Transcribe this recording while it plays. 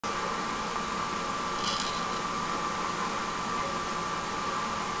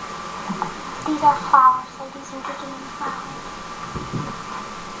These are flowers, ladies and gentlemen, flowers.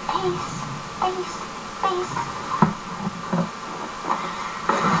 Peace, peace, peace.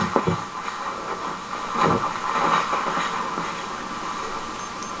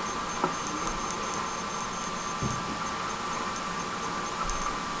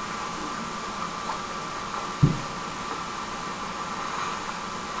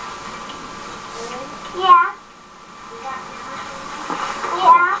 Yeah. Yeah.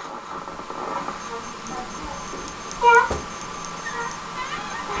 Yeah.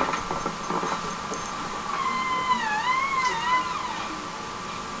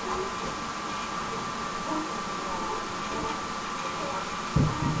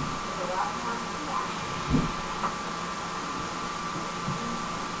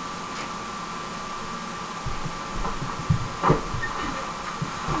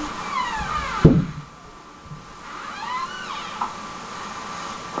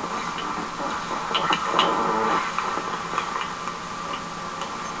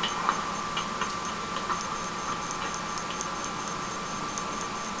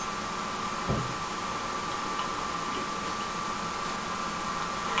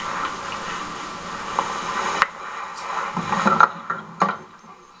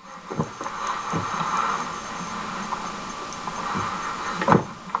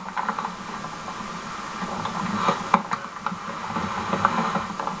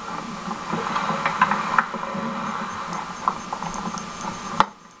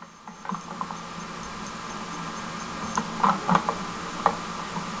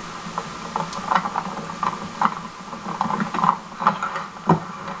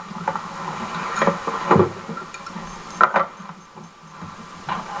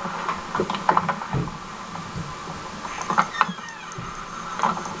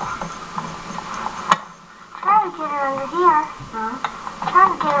 Try to get her under here. Huh? Try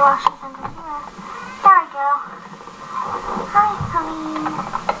to get her while she's under here. There we go. Hi, honey.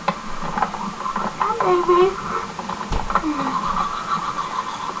 Hi, baby.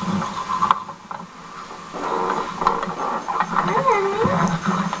 Hi, honey.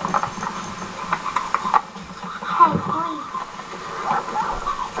 Hey, please.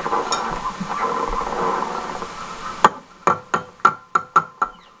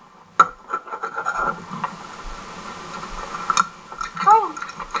 Fling.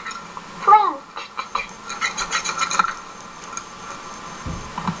 Fling.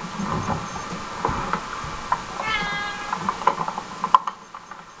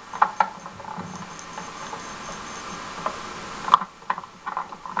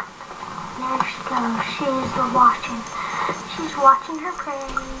 There she goes. She's watching. She's watching her prey.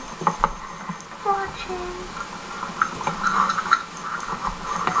 Watching.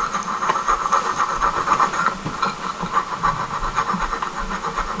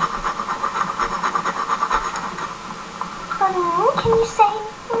 Honey, can you say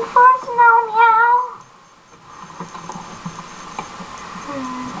anything for us now, meow?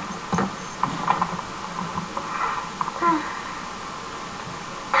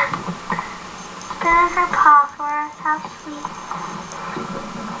 There's her paw for us. How sweet.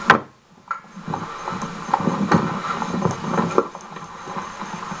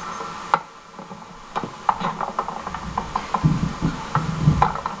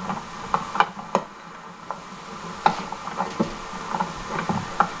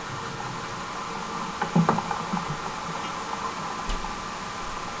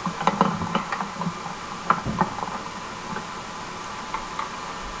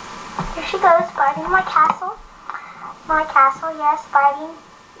 Here she goes, biting my castle. My castle, yes, biting.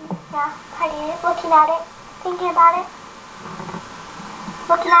 Yeah, biting it, looking at it, thinking about it.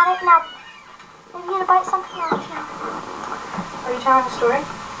 Looking at it, now. Maybe you're gonna bite something else now. Are you telling a story?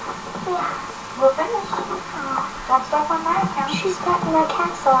 Yeah. We'll finish. Oh. Don't stop on my account. She's back in my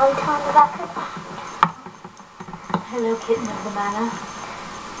castle. I'm telling about her. Hello, kitten of the manor.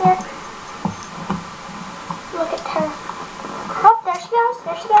 Here. Look at her. Oh, there she goes.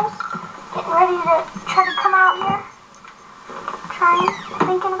 There she goes. Getting ready to try to come out here. Trying,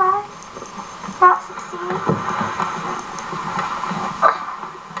 thinking about it. Not succeeding.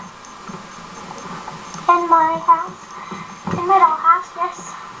 In my house. In my dollhouse,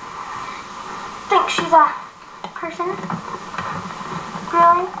 yes. Think she's a person?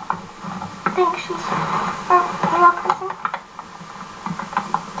 Really? Think she's a real person?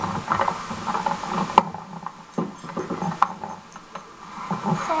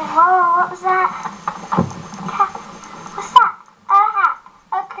 Say, whoa, what was that? What's that? A hat.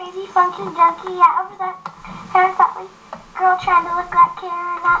 A crazy, funky, junky, yeah, over that hair, that way. Girl trying to look like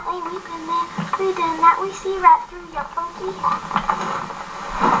Karen, that way. We've been there, we done that. We see right through your funky.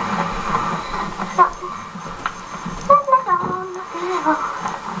 now.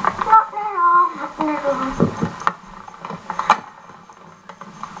 Not now. Not now.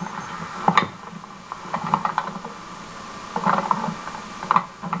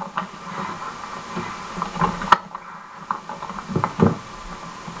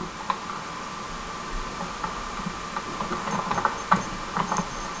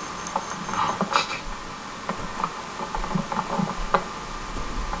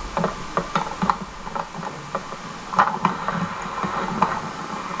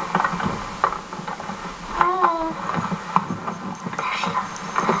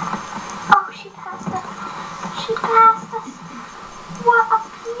 She passed us. What a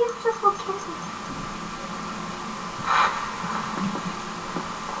beautiful kitten.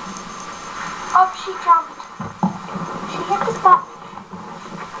 Oh, she jumped. She hit the button.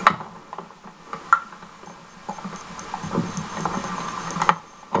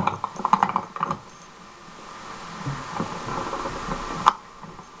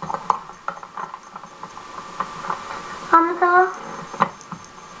 On the pillow?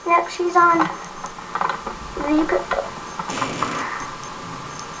 Yep, she's on the pillow.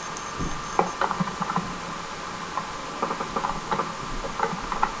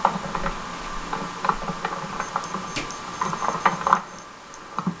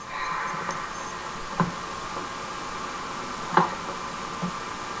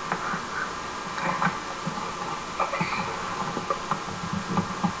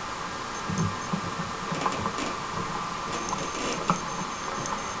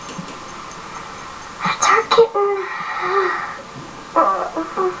 Kitten.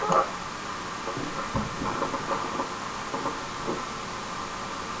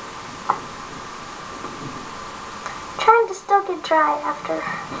 Trying to still get dry after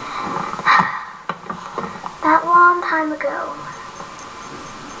that long time ago.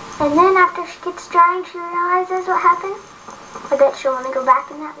 And then after she gets dry and she realizes what happened, I bet she'll want to go back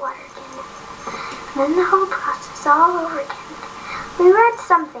in that water again. And then the whole process all over again. We read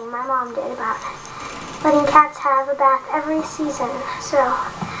something my mom did about letting cats have a bath every season, so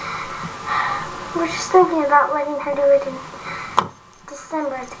we're just thinking about letting her do it in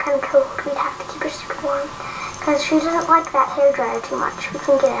December. It's kind of cold. We'd have to keep her super warm because she doesn't like that hair dryer too much. We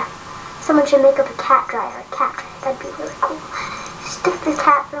can get someone should make up a cat dryer, That'd be really cool. Stick the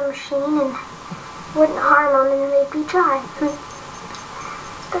cat in the machine and wouldn't harm them and they'd be dry.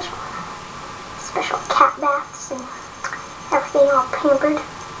 Special cat baths and everything all pampered.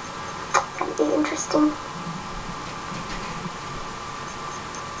 That'd be interesting.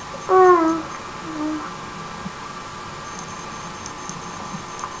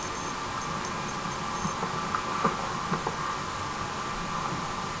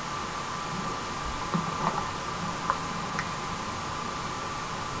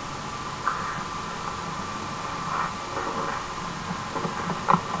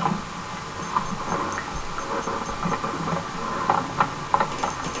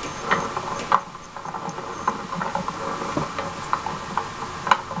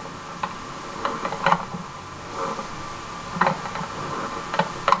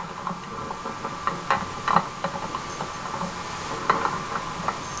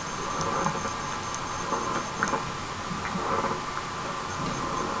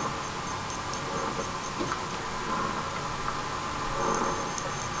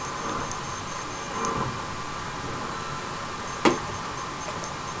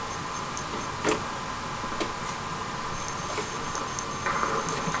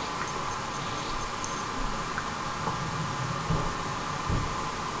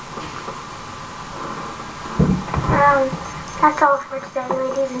 That's all for today,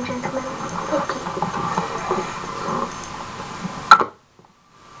 ladies and gentlemen. Thank you.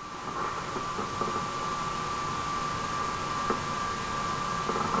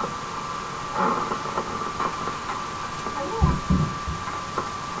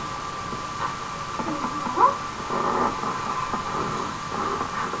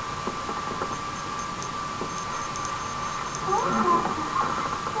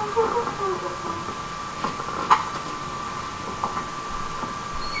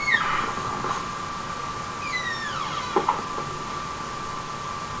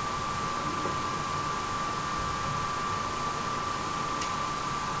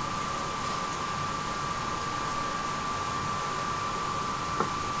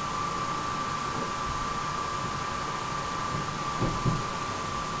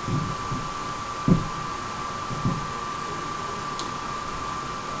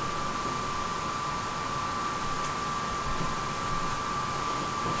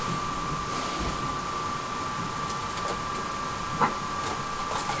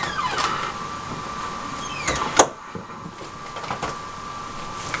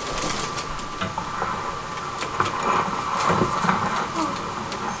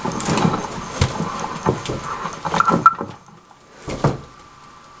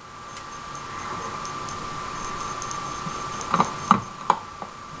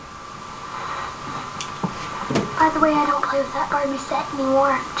 play with that Barbie set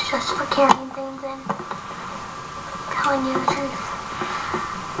anymore, just for carrying things in. Telling you the truth.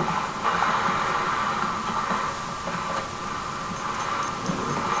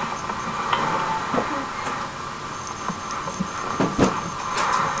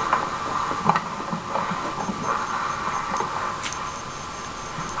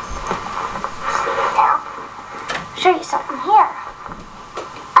 Show you something here.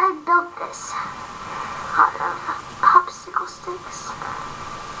 I built this out of popsicle sticks.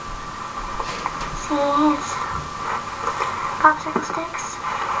 See, it's popsicle sticks.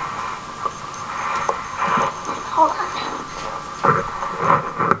 Hold on.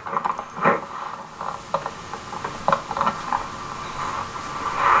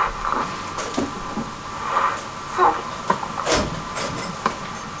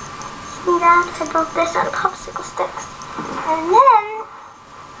 See that? I built this out of popsicle sticks. And then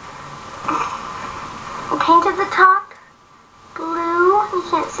I painted the top blue. You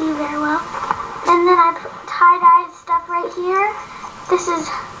can't see very well. And then I put tie-dyed stuff right here. This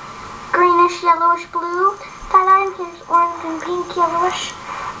is greenish, yellowish, blue tie-dye. And here's orange and pink, yellowish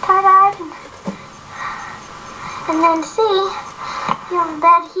tie-dyed. And then see, you have a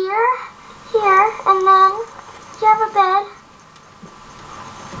bed here, and then you have a bed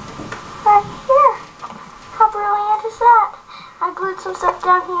right here. How brilliant is that? I glued some stuff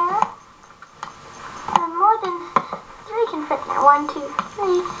down here. And more than 3 can fit in there. 1, 2,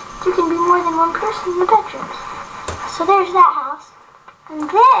 3. You can be more than one person in the bedroom. So there's that house. And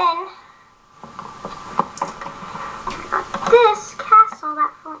then I got this castle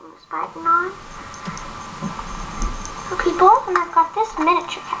that Thornton was biting on for people. And I've got this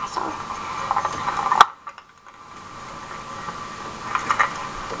miniature castle.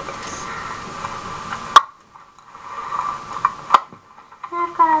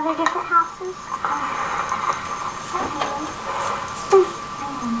 I've got other different houses.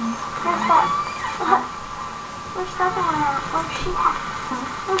 Where's that? Where's the other one at? Where's she at?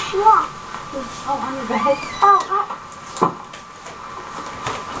 Where's she at? Oh, on your bed. Oh,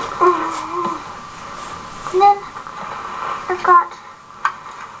 and then I've got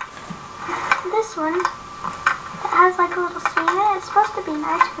this one that has like a little swing in it. It's supposed to be an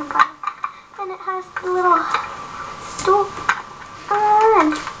ice cream parlor. And it has the little stool.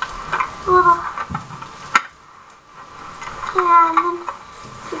 And a little, yeah, and then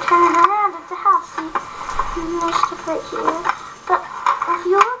if you turn it around, it's a house. See, and there's stuff right here. But if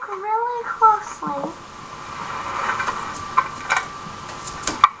you look really closely,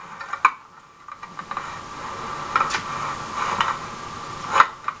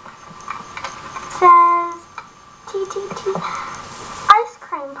 it says TTT Ice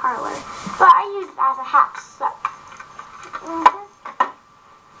Cream Parlor. But I use it as a house, so.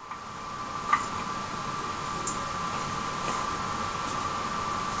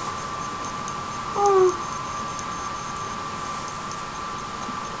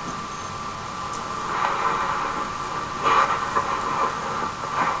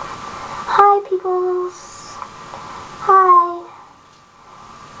 Hi, peoples. Hi.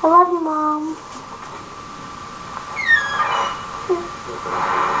 I love you, Mom.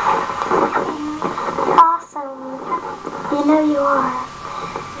 Awesome. You know you are.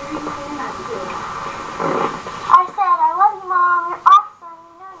 I said, I love you, Mom. You're awesome.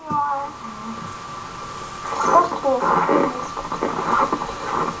 You know you are. It's supposed to be.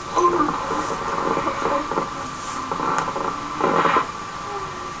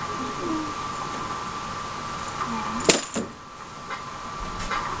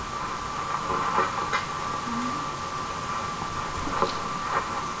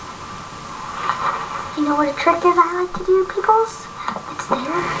 You know what a trick is I like to do, peoples? It's there. It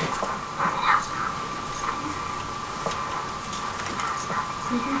has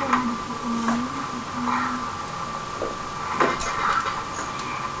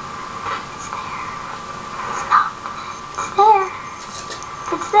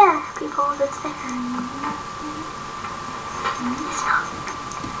It's there, peoples. It's there. It's not.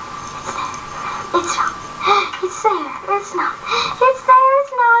 It's there. It's not. It's there. It's not. It's there.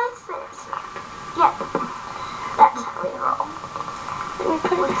 It's not. It's there. It's not. Yep. That's how we roll.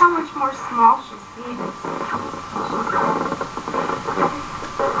 Look how much more small she's eating.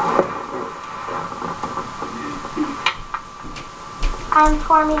 I'm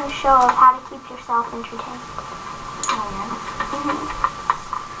forming a show of how to keep yourself entertained. Oh, yeah? Mm-hmm.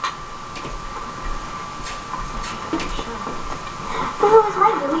 Sure. Ooh, is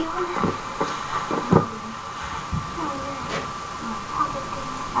my baby on that?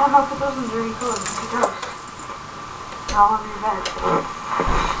 I don't know, put those in dirty clothes. It's gross. They're all over your bed.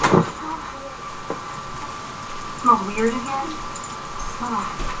 Smells smells weird in here? Smell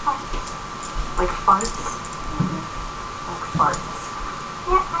like farts? Like farts.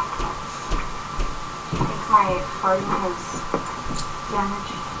 Yeah, I can. Do you think my farting has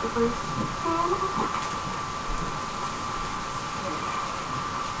damaged the place?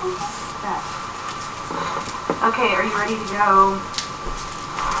 That. Okay, are you ready to go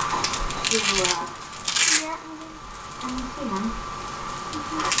to, Yeah. let me see them.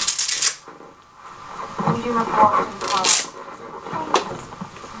 You do have to walk to the car.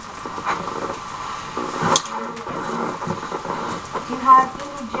 You have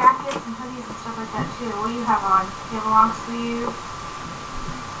any jackets and hoodies and stuff like that too. What do you have on? You have a long sleeve?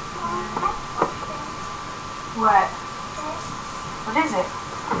 What? What is it?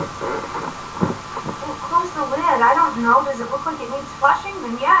 Oh, close the lid. I don't know. Does it look like it needs flushing?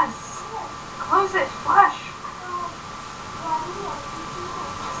 Then yes. Close it. Flush.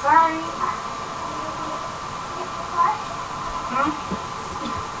 Sorry. Hmm?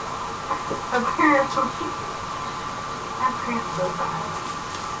 Apparently. Apparently.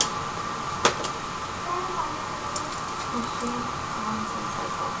 Is she on some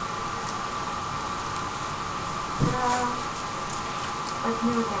cycle? Like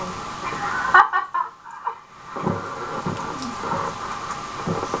new again.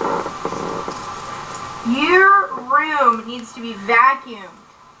 Your room needs to be vacuumed.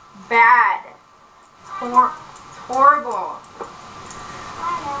 Bad. It's horrible.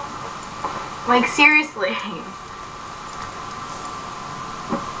 Like seriously.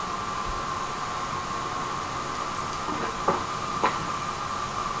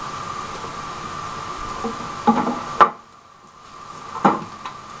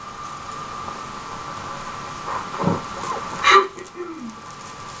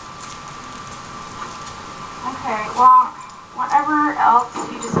 Okay, well, whatever else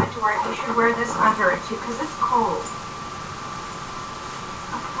you decide to wear, you should wear this under it too, because it's cold.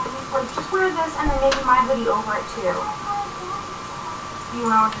 Okay, like just wear this and then maybe my hoodie over it too. You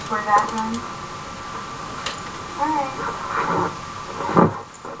want to just wear that then? Alright.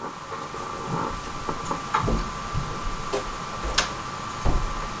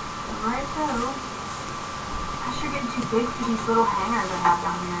 Righto. Gosh, you're getting too big for these little hangers I have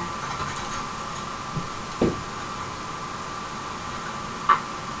down here.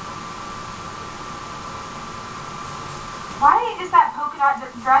 Why is that polka dot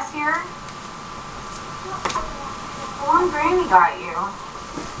dress here? The one Granny got you.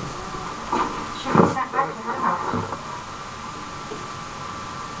 Should be sent back to her house.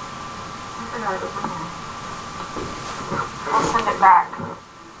 I forgot it was in there. I'll send it back.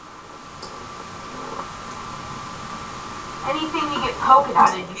 Anything you get polka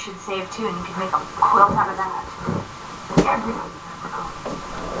dotted, you should save too, and you can make a quilt out of that. Like everything.